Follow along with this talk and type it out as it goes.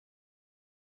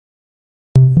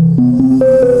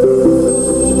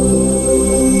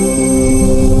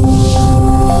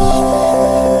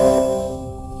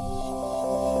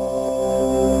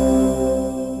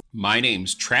My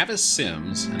name's Travis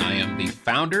Sims, and I am the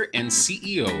founder and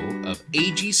CEO of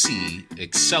AGC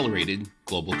Accelerated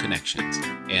Global Connections.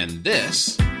 And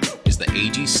this is the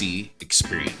AGC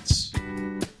Experience.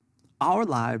 Our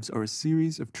lives are a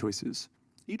series of choices.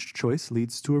 Each choice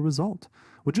leads to a result.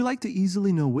 Would you like to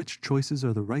easily know which choices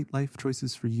are the right life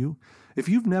choices for you? If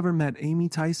you've never met Amy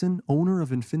Tyson, owner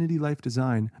of Infinity Life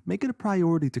Design, make it a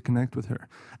priority to connect with her.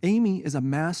 Amy is a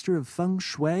master of Feng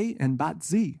Shui and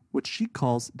Bat-Zi, which she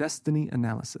calls destiny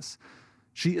analysis.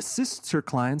 She assists her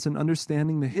clients in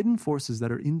understanding the hidden forces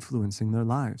that are influencing their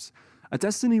lives. A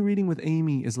destiny reading with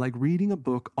Amy is like reading a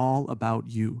book all about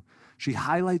you. She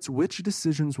highlights which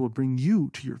decisions will bring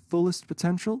you to your fullest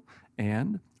potential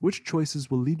and which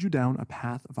choices will lead you down a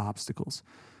path of obstacles.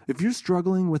 If you're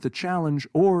struggling with a challenge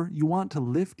or you want to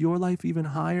lift your life even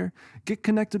higher, get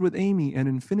connected with Amy and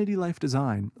Infinity Life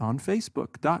Design on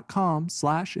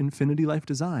Facebook.com/Infinity Life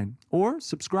Design or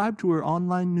subscribe to her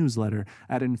online newsletter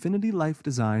at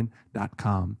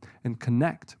InfinityLifeDesign.com and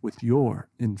connect with your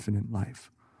infinite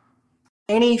life.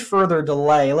 Any further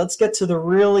delay, let's get to the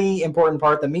really important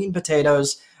part, the meat and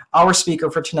potatoes. Our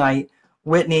speaker for tonight,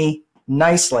 Whitney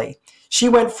Nicely. She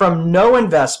went from no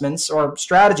investments or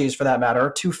strategies for that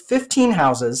matter to 15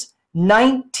 houses,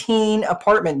 19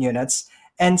 apartment units,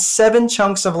 and 7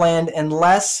 chunks of land in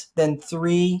less than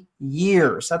 3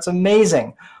 years. That's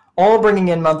amazing. All bringing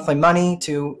in monthly money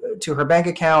to her bank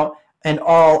account and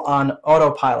all on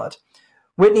autopilot.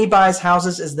 Whitney Buys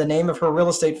Houses is the name of her real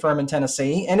estate firm in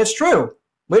Tennessee, and it's true.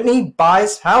 Whitney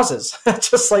buys houses,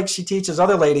 just like she teaches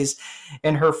other ladies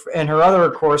in her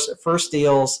other course, First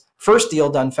Deal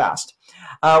Done Fast.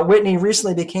 Whitney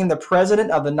recently became the president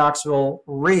of the Knoxville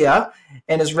REIA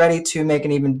and is ready to make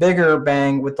an even bigger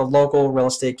bang with the local real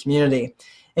estate community.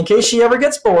 In case she ever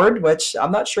gets bored, which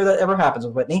I'm not sure that ever happens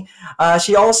with Whitney,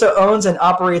 she also owns and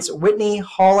operates Whitney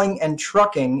Hauling and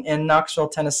Trucking in Knoxville,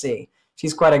 Tennessee.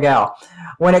 She's quite a gal.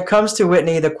 When it comes to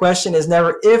Whitney, the question is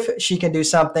never if she can do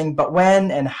something, but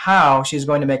when and how she's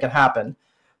going to make it happen.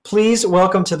 Please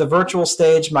welcome to the virtual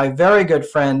stage my very good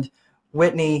friend,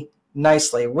 Whitney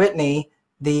Nicely. Whitney,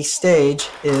 the stage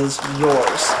is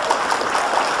yours.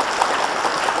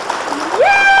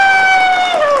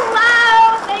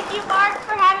 Hello! Thank you, Mark,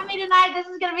 for having me tonight. This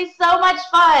is going to be so much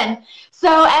fun.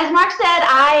 So as Mark said,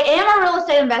 I am a real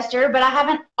estate investor, but I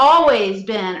haven't always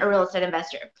been a real estate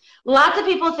investor. Lots of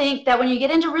people think that when you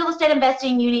get into real estate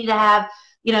investing, you need to have,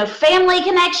 family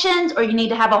connections, or you need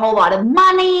to have a whole lot of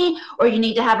money, or you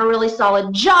need to have a really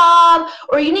solid job,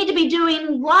 or you need to be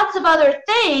doing lots of other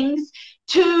things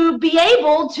to be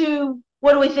able to,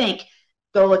 what do we think?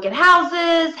 Go look at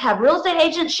houses, have real estate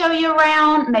agents show you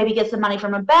around, maybe get some money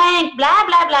from a bank, blah,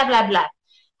 blah, blah, blah, blah.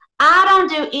 I don't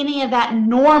do any of that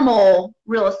normal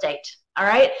real estate, all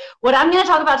right? What I'm going to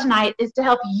talk about tonight is to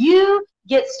help you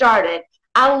get started.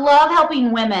 I love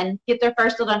helping women get their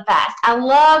first deal done fast. I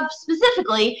love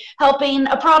specifically helping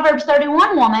a Proverbs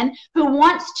 31 woman who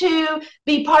wants to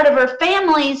be part of her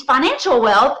family's financial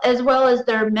wealth as well as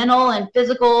their mental and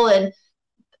physical and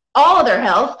all of their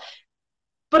health,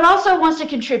 but also wants to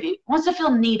contribute, wants to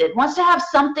feel needed, wants to have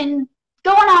something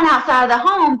going on outside of the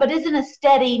home, but isn't a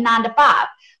steady 9 to 5.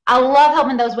 I love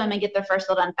helping those women get their first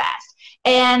deal done fast.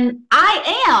 And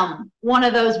I am one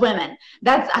of those women.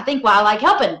 That's, I think, why I like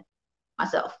helping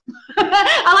myself. I like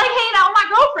hanging out with my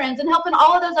girlfriends and helping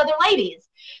all of those other ladies.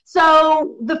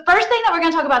 So the first thing that we're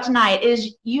going to talk about tonight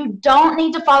is you don't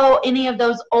need to follow any of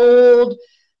those old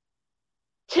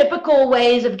typical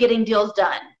ways of getting deals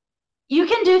done. You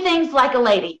can do things like a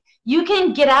lady. You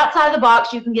can get outside of the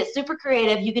box. You can get super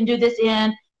creative. You can do this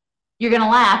you're going to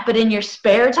laugh, but in your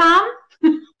spare time,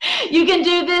 you can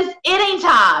do this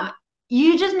anytime.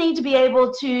 You just need to be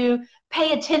able to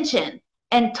pay attention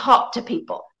and talk to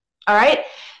people. All right.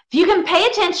 If you can pay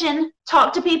attention,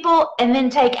 talk to people, and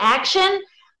then take action,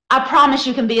 I promise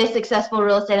you can be a successful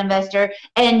real estate investor,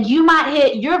 and you might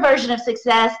hit your version of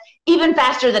success even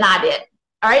faster than I did.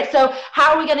 All right. So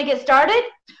how are we going to get started?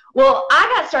 Well,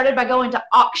 I got started by going to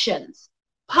auctions,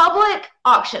 public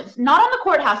auctions, not on the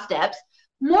courthouse steps,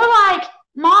 more like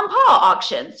mom and pa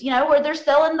auctions, where they're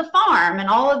selling the farm and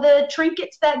all of the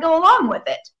trinkets that go along with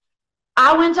it.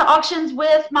 I went to auctions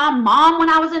with my mom when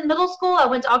I was in middle school. I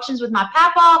went to auctions with my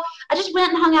papa. I just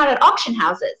went and hung out at auction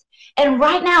houses. And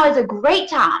right now is a great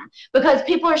time because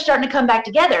people are starting to come back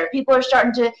together. People are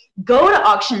starting to go to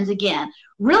auctions again.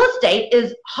 Real estate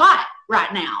is hot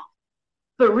right now,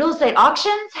 but real estate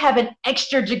auctions have an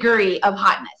extra degree of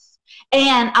hotness.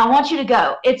 And I want you to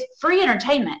go. It's free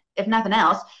entertainment, if nothing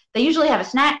else. They usually have a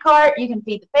snack cart. You can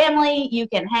feed the family. You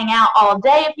can hang out all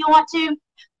day if you want to.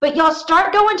 But y'all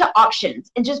start going to auctions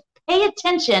and just pay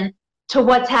attention to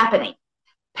what's happening.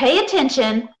 pay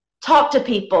attention, talk to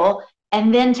people,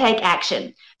 and then take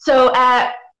action. So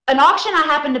at an auction I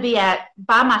happened to be at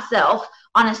by myself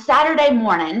on a Saturday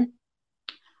morning,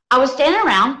 I was standing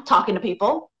around talking to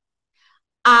people.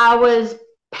 I was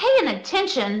paying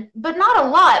attention, but not a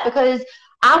lot, because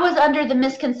I was under the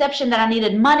misconception that I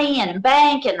needed money and a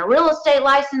bank and a real estate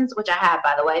license, which I have,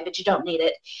 by the way, but you don't need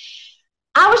it.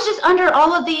 I was just under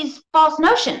all of these false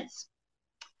notions.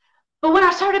 But when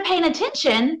I started paying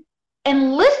attention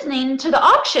and listening to the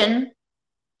auction,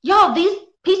 y'all, these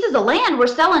pieces of land were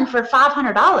selling for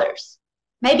 $500,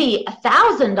 maybe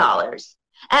 $1,000.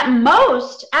 At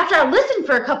most, after I listened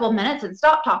for a couple of minutes and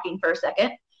stopped talking for a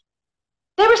second,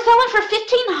 they were selling for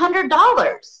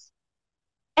 $1,500.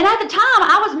 And at the time,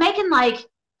 I was making like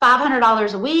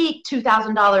 $500 a week,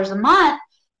 $2,000 a month,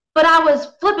 but I was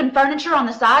flipping furniture on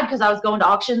the side because I was going to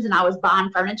auctions and I was buying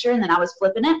furniture and then I was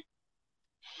flipping it.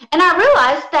 And I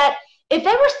realized that if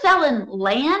they were selling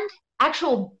land,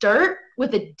 actual dirt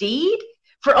with a deed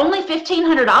for only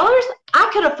 $1,500, I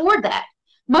could afford that.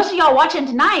 Most of y'all watching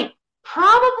tonight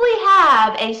probably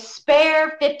have a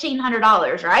spare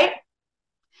 $1,500, right?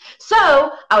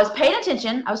 So I was paying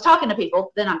attention. I was talking to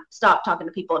people. Then I stopped talking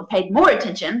to people and paid more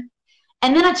attention.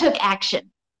 And then I took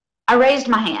action. I raised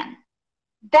my hand.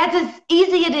 That's as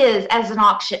easy it is as an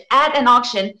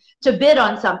auction to bid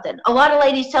on something. A lot of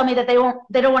ladies tell me that they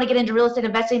don't want to get into real estate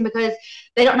investing because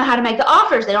they don't know how to make the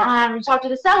offers. They don't know how to talk to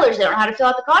the sellers. They don't know how to fill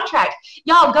out the contract.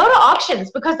 Y'all, go to auctions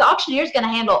because the auctioneer is going to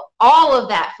handle all of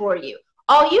that for you.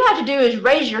 All you have to do is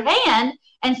raise your hand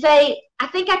and say, I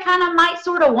think I kind of might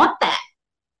sort of want that.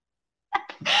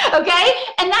 Okay?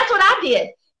 And that's what I did.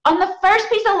 On the first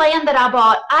piece of land that I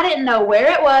bought, I didn't know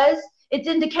where it was. It's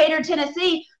in Decatur,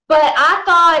 Tennessee. But I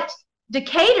thought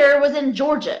Decatur was in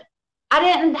Georgia. I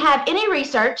didn't have any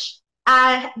research.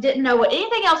 I didn't know what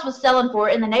anything else was selling for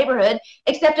in the neighborhood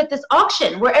except at this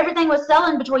auction where everything was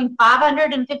selling between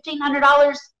 $500 and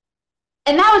 $1,500.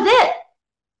 And that was it.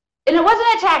 And it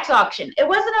wasn't a tax auction. It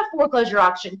wasn't a foreclosure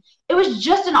auction. It was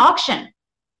just an auction.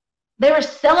 They were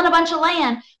selling a bunch of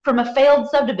land from a failed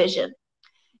subdivision.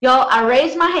 Y'all, I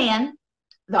raised my hand.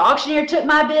 The auctioneer took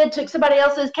my bid, took somebody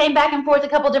else's, came back and forth a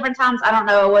couple different times. I don't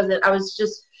know, I was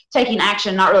just taking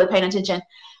action, not really paying attention.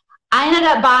 I ended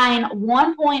up buying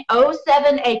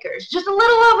 1.07 acres, just a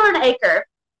little over an acre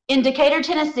in Decatur,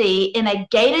 Tennessee, in a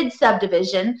gated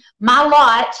subdivision. My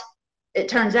lot, it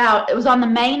turns out, it was on the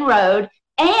main road,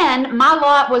 and my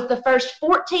lot was the first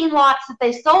 14 lots that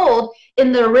they sold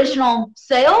in the original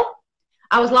sale.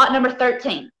 I was lot number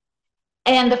 13.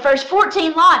 And the first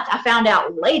 14 lots, I found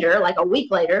out later, like a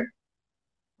week later,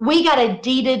 we got a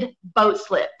deeded boat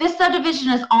slip. This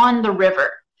subdivision is on the river,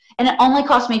 and it only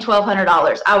cost me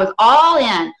 $1,200. I was all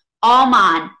in, all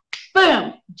mine.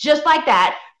 Boom, just like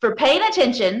that. For paying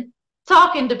attention,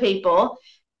 talking to people,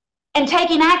 and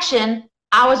taking action,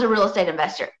 I was a real estate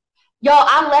investor. Y'all,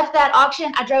 I left that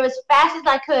auction. I drove as fast as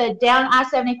I could down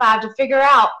I-75 to figure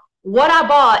out what I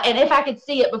bought and if I could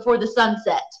see it before the sun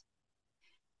set.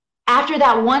 After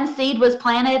that one seed was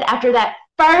planted, after that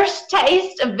first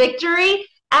taste of victory,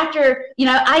 after,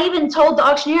 I even told the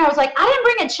auctioneer, I was like, I didn't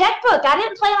bring a checkbook. I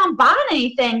didn't plan on buying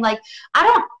anything. Like, I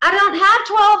don't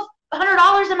have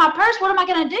 $1,200 in my purse. What am I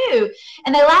going to do?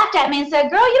 And they laughed at me and said,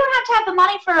 girl, you don't have to have the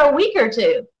money for a week or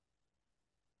two.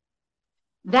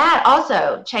 That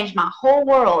also changed my whole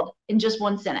world in just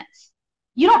one sentence.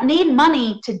 You don't need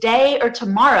money today or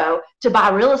tomorrow to buy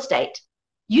real estate.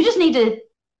 You just need to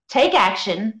take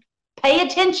action, pay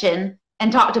attention,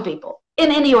 and talk to people in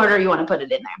any order you want to put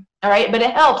it in there. All right. But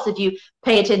it helps if you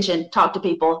pay attention, talk to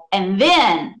people, and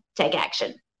then take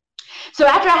action. So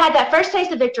after I had that first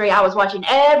taste of victory, I was watching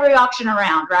every auction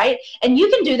around, right? And you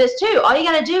can do this too. All you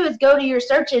got to do is go to your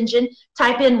search engine,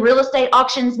 type in real estate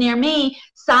auctions near me,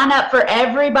 sign up for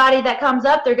everybody that comes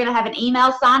up. They're going to have an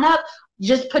email sign up.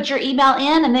 Just put your email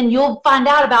in, and then you'll find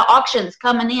out about auctions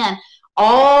coming in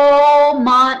all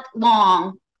month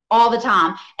long, all the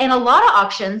time. And a lot of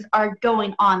auctions are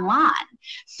going online.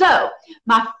 So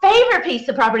my favorite piece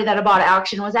of property that I bought at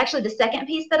auction was actually the second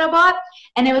piece that I bought,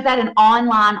 and it was at an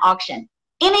online auction.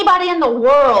 Anybody in the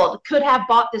world could have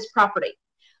bought this property,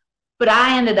 but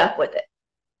I ended up with it.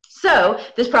 So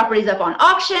this property is up on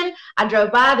auction. I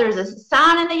drove by. There's a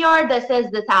sign in the yard that says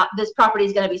this property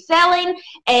is going to be selling,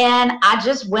 and I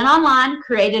just went online,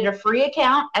 created a free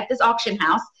account at this auction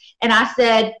house, and I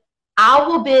said, I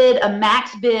will bid a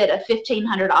max bid of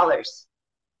 $1,500.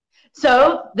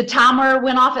 So the timer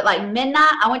went off at like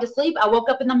midnight. I went to sleep. I woke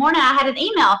up in the morning. I had an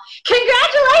email.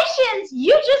 Congratulations,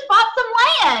 you just bought some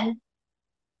land.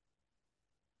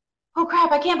 Oh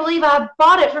crap, I can't believe I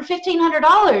bought it for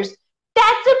 $1,500.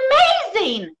 That's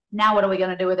amazing. Now what are we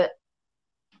going to do with it?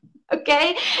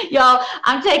 Okay, y'all,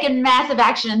 I'm taking massive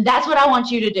action, and that's what I want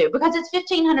you to do because it's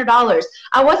 $1,500.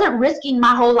 I wasn't risking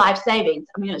my whole life savings.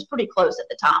 I mean, it was pretty close at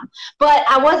the time, but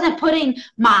I wasn't putting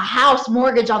my house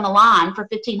mortgage on the line for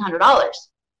 $1,500.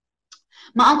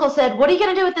 My uncle said, "What are you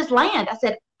going to do with this land?" I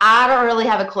said, "I don't really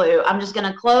have a clue. I'm just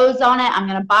going to close on it. I'm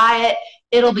going to buy it.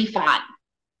 It'll be fine."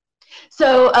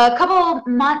 So a couple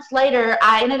months later,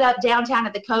 I ended up downtown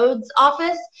at the codes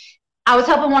office. I was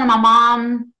helping my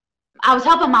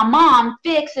mom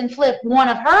fix and flip one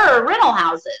of her rental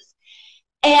houses.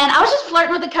 And I was just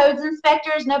flirting with the codes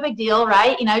inspectors, no big deal,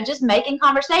 right? You know, just making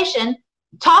conversation,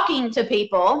 talking to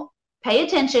people, pay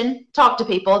attention, talk to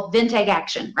people, then take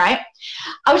action, right?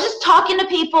 I was just talking to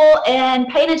people and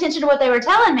paying attention to what they were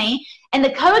telling me. And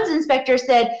the codes inspector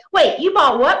said, "Wait, you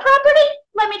bought what property?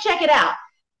 Let me check it out."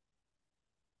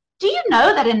 Do you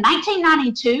know that in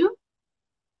 1992,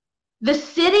 the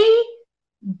city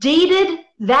deeded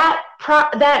that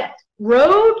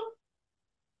road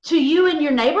to you and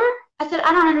your neighbor? I said,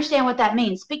 "I don't understand what that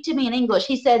means. Speak to me in English."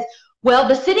 He says, "Well,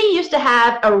 the city used to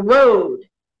have a road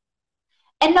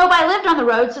and nobody lived on the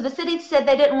road. So the city said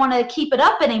they didn't want to keep it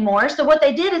up anymore. So what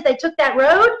they did is they took that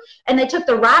road and they took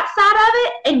the right side of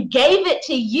it and gave it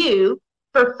to you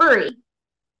for free.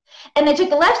 And they took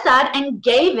the left side and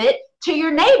gave it to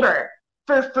your neighbor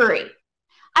for free."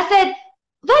 I said,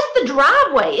 "That's the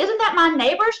driveway. Isn't that my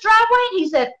neighbor's driveway?" And he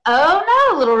said, "Oh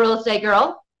no, little real estate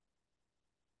girl.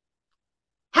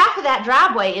 Half of that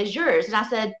driveway is yours." And I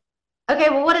said, "Okay,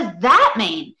 well, what does that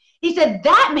mean?" He said,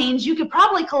 "That means you could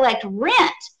probably collect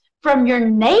rent from your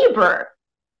neighbor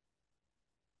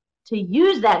to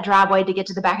use that driveway to get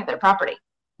to the back of their property."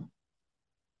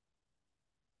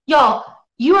 Y'all,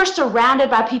 you are surrounded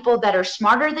by people that are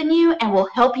smarter than you and will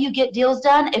help you get deals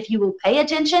done if you will pay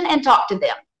attention and talk to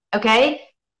them, okay?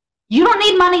 You don't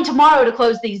need money tomorrow to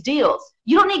close these deals.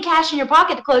 You don't need cash in your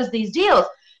pocket to close these deals.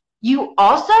 You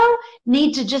also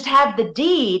need to just have the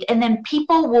deed, and then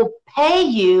people will pay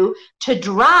you to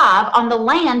drive on the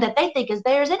land that they think is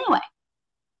theirs anyway.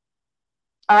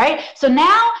 All right, so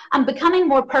now I'm becoming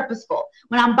more purposeful.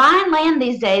 When I'm buying land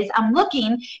these days, I'm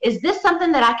looking, is this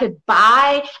something that I could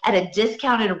buy at a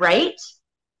discounted rate?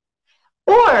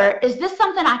 Or is this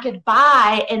something I could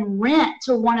buy and rent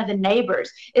to one of the neighbors?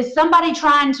 Is somebody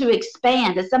trying to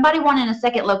expand? Is somebody wanting a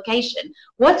second location?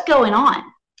 What's going on?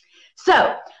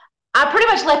 So I pretty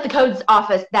much left the codes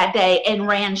office that day and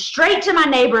ran straight to my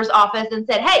neighbor's office and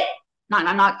said, "Hey, knock,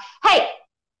 knock, knock. Hey,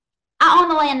 I own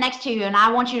the land next to you and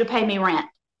I want you to pay me rent."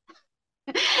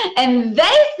 And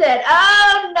they said,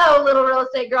 "Oh no, little real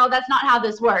estate girl, that's not how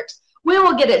this works. We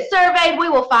will get it surveyed. We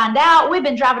will find out. We've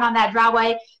been driving on that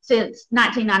driveway since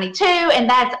 1992 and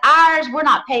that's ours. We're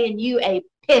not paying you a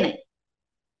penny."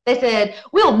 They said,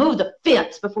 "We'll move the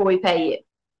fence before we pay you."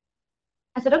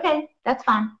 I said, "Okay, that's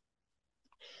fine."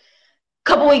 A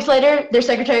couple weeks later, their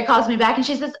secretary calls me back and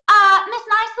she says, "Miss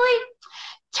Nicely,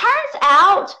 turns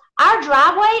out our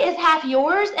driveway is half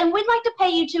yours and we'd like to pay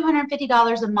you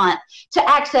 $250 a month to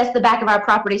access the back of our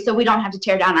property so we don't have to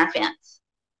tear down our fence."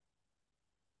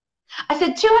 I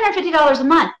said, $250 a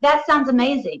month, that sounds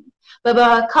amazing.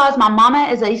 But because my mama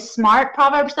is a smart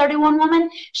Proverbs 31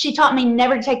 woman, she taught me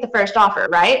never to take the first offer,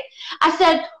 right? I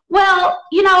said, "Well,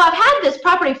 you know, I've had this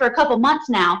property for a couple months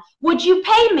now. Would you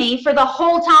pay me for the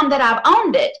whole time that I've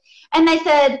owned it?" And they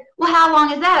said, "Well, how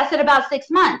long is that?" I said, "About 6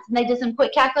 months." And they did some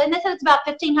quick calculating. They said, "It's about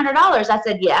 $1,500. I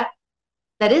said, "Yeah,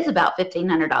 that is about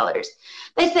 $1,500.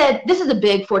 They said, "This is a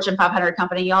big Fortune 500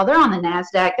 company, y'all. They're on the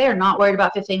NASDAQ. They are not worried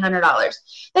about $1,500.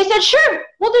 They said, "Sure,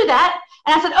 we'll do that."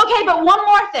 And I said, "Okay, but one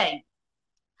more thing.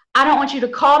 I don't want you to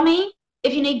call me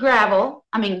if you need gravel."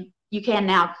 I mean, you can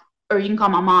now, or you can call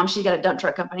my mom. She's got a dump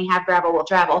truck company. Have gravel, will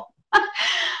travel.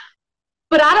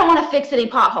 But I don't want to fix any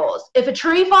potholes. If a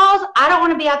tree falls, I don't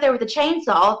want to be out there with a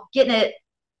chainsaw getting it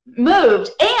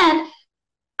moved. And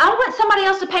I want somebody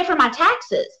else to pay for my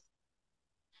taxes.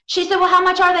 She said, "Well, how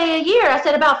much are they a year?" I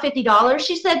said, "About $50.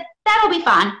 She said, "That'll be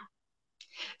fine."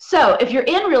 So if you're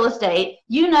in real estate,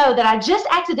 you know that I just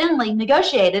accidentally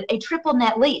negotiated a triple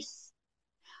net lease.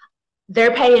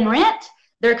 They're paying rent.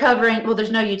 They're covering, well,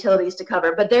 there's no utilities to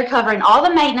cover, but they're covering all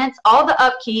the maintenance, all the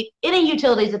upkeep, any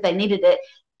utilities if they needed it,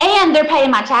 and they're paying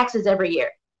my taxes every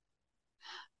year.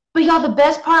 But y'all, the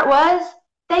best part was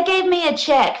they gave me a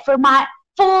check for my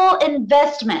full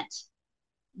investment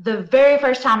the very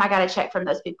first time I got a check from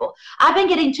those people. I've been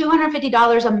getting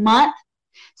 $250 a month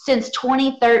since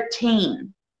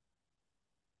 2013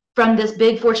 from this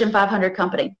big Fortune 500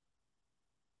 company.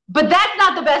 But that's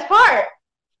not the best part.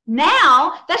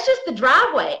 Now, that's just the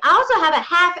driveway. I also have a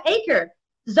half-acre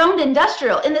zoned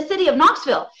industrial in the city of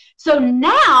Knoxville. So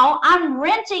now I'm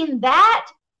renting that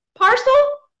parcel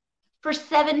for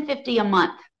 $750 a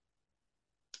month.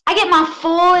 I get my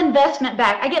full investment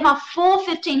back. I get my full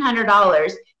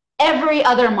 $1,500 every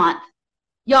other month.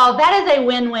 Y'all, that is a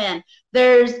win-win.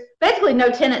 There's basically no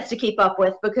tenants to keep up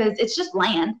with because it's just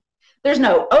land. There's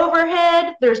no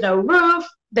overhead. There's no roof.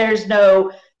 There's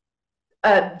no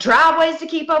driveways to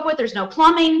keep up with. There's no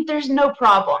plumbing. There's no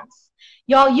problems.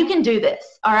 Y'all, you can do this,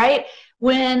 all right?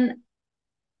 When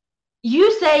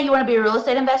you say you want to be a real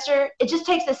estate investor, it just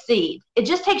takes a seed. It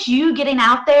just takes you getting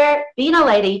out there, being a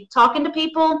lady, talking to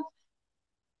people,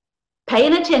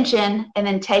 paying attention, and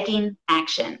then taking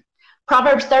action.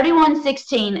 Proverbs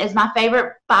 31:16 is my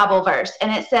favorite Bible verse,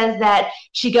 and it says that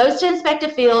she goes to inspect a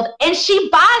field and she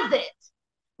buys it.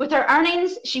 With her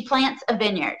earnings, she plants a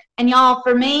vineyard. And y'all,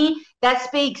 for me, that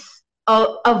speaks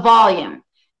a volume.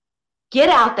 Get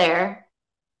out there,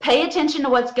 pay attention to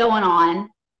what's going on,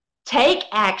 take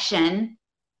action,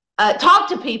 talk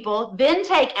to people, then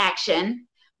take action,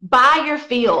 buy your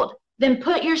field, then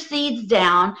put your seeds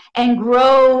down and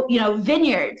grow,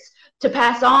 vineyards to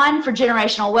pass on for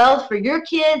generational wealth for your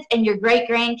kids and your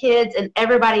great-grandkids and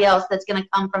everybody else that's going to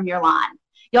come from your line.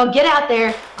 Y'all get out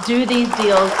there, do these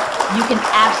deals. You can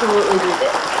absolutely do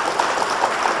this.